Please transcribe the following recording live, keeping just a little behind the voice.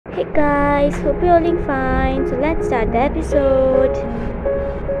Hey guys, hope you're all doing fine. So let's start the episode.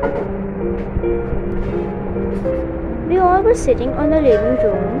 We all were sitting on the living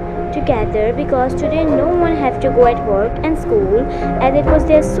room together because today no one have to go at work and school as it was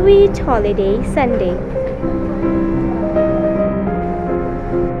their sweet holiday Sunday.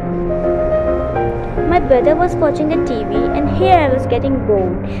 My brother was watching the TV and here I was getting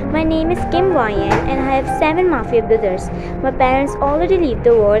bored. My name is Kim Ryan and I have 7 mafia brothers. My parents already left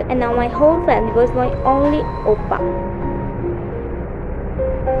the world and now my whole family was my only oppa.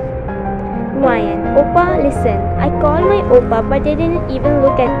 Ryan, oppa, listen. I called my oppa but they didn't even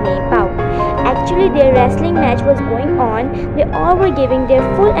look at me. Pow. Actually their wrestling match was going on. They all were giving their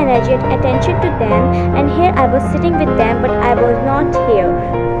full energy and attention to them and here I was sitting with them but I was not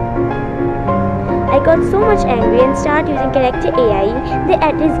here. I got so much angry and started using character AI. They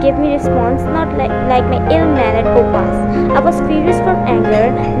at least gave me response, not like my ill-mannered oppas. I was furious from anger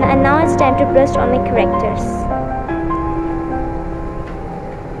and now it's time to burst on my characters.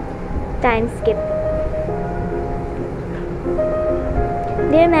 Time skip.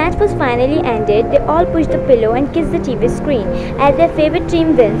 Their match was finally ended. They all pushed the pillow and kissed the TV screen as their favorite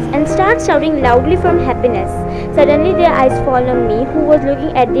team wins and start shouting loudly from happiness. Suddenly their eyes fall on me who was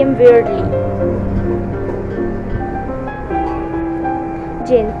looking at them weirdly.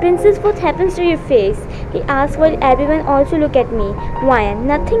 Jin, Princess, what happens to your face? He asked while everyone also looked at me. Ryan,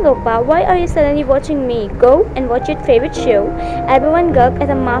 nothing oppa, why are you suddenly watching me? Go and watch your favorite show. Everyone gulped as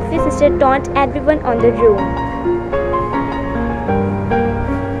a mafia sister taunted everyone on the room.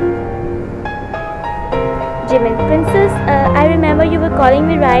 Jimin, Princess, I remember you were calling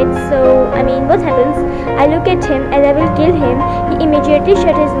me right, so, what happens? I look at him as I will kill him. He immediately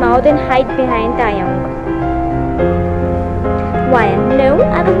shut his mouth and hid behind Taeyong. Ryan, no,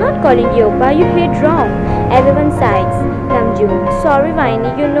 I was not calling you oppa, you heard wrong. Everyone sighs. Namjoon, sorry Whiny,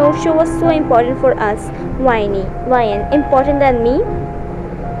 you know show was so important for us. Whiny, Ryan, important than me?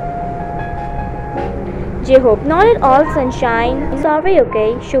 J-Hope, not at all sunshine. Sorry,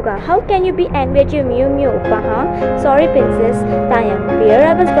 okay. Sugar, how can you be angry at your Mew Mew oppa, huh? Sorry Princess. Taeyang, Bear,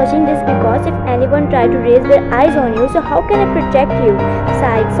 I was watching this because if anyone tried to raise their eyes on you, so how can I protect you?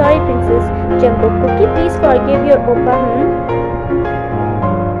 Sighed, sorry Princess. Jungkook, Cookie, please forgive your oppa,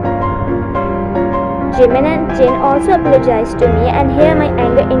 Jimin and Jin also apologized to me and here my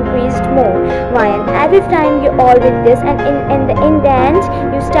anger increased more. Ryan, every time you all did this and in the end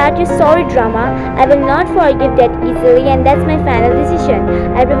you start your sorry drama, I will not forgive that easily and that's my final decision.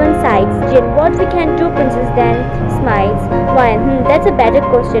 Everyone sighs. Jin, what we can do Princess then? Smiles. Ryan, that's a better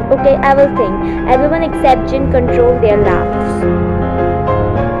question. Okay, I will think. Everyone except Jin control their laughs.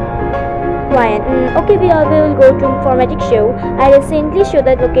 Ryan, okay, we will go to for magic show. I recently showed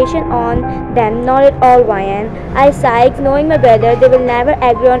the location on them. Not at all, Ryan. I sighed, knowing my brother, they will never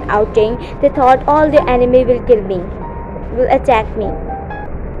agree on outing. They thought all the enemy will kill me, will attack me.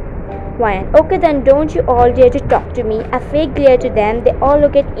 Ryan, okay then don't you all dare to talk to me. A fake glare to them. They all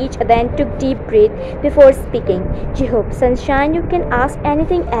looked at each other and took deep breath before speaking. J-Hope, Sunshine, you can ask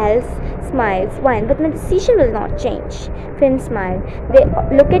anything else. Smiles. Ryan, but my decision will not change. Finn smiled. They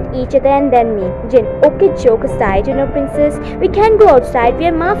look at each other and then me. Jin, okay, joke aside, you know Princess, we can't go outside, we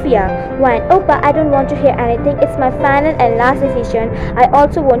are mafia. Ryan, oppa, I don't want to hear anything. It's my final and last decision. I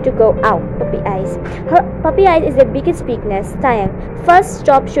also want to go out. Puppy eyes. Her puppy eyes is the biggest weakness. Taeyang, first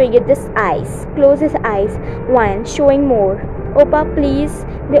stop showing you this eyes. Close his eyes. Ryan, showing more. Oppa, please.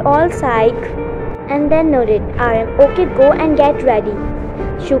 They all sighed and then nodded. RM, okay, go and get ready.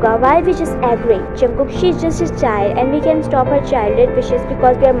 Sugar, why we just agree? Jungkook, she's just a child and we can stop her childhood wishes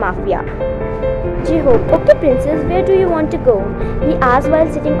because we are mafia. J-Hope, okay Princess, where do you want to go? He asked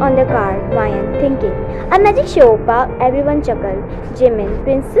while sitting on the car. Ryan, thinking. A magic show, oppa. Everyone chuckled. Jimin,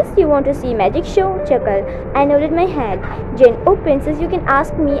 Princess, you want to see magic show? Chuckle. I nodded my head. Jin, oh Princess, you can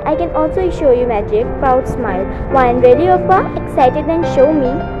ask me. I can also show you magic. Proud smile. Ryan, really oppa? Excited then show me.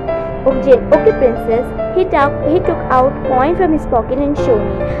 Oh Jin, okay Princess. He took out coin from his pocket and showed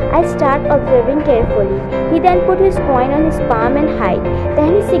me. I start observing carefully. He then put his coin on his palm and hid.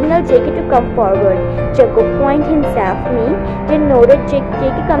 Then he signaled Jakey to come forward. Jacob pointed himself. Me. Jin nodded.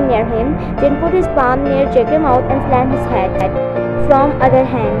 Jakey come near him. Jin put his palm near Jakey's mouth and slammed his head. From other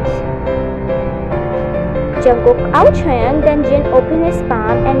hand. Jungkook, ouch Hyung. Then Jin opened his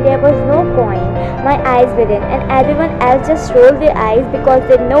palm and there was no coin. My eyes widened and everyone else just rolled their eyes because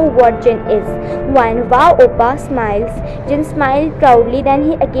they know what Jin is. One, wow oppa, smiles. Jin smiled proudly, then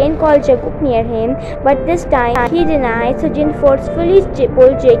he again called Jungkook near him, but this time he denied, so Jin forcefully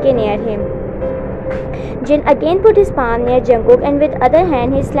pulled JK near him. Jin again put his palm near Jungkook and with other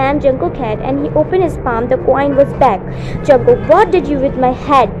hand he slammed Jungkook's head and he opened his palm. The coin was back. Jungkook, what did you with my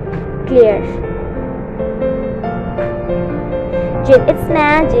head? clear. Jin, it's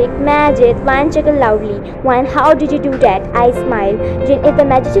magic, magic. Wine chuckled loudly. Wine, how did you do that? I smiled. Jin, if the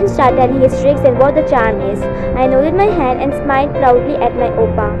magician starts telling his tricks, then what the charm is? I nodded my hand and smiled proudly at my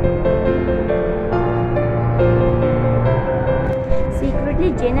oppa.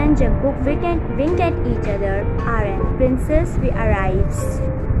 Secretly, Jin and Jungkook winked at each other. RN, princess, we arrives.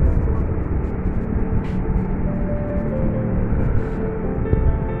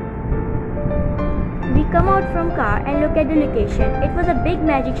 We come out from car and look at the location. It was a big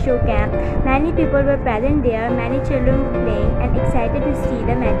magic show camp. Many people were present there, many children were playing and excited to see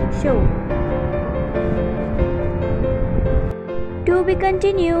the magic show. To be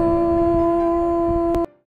continued.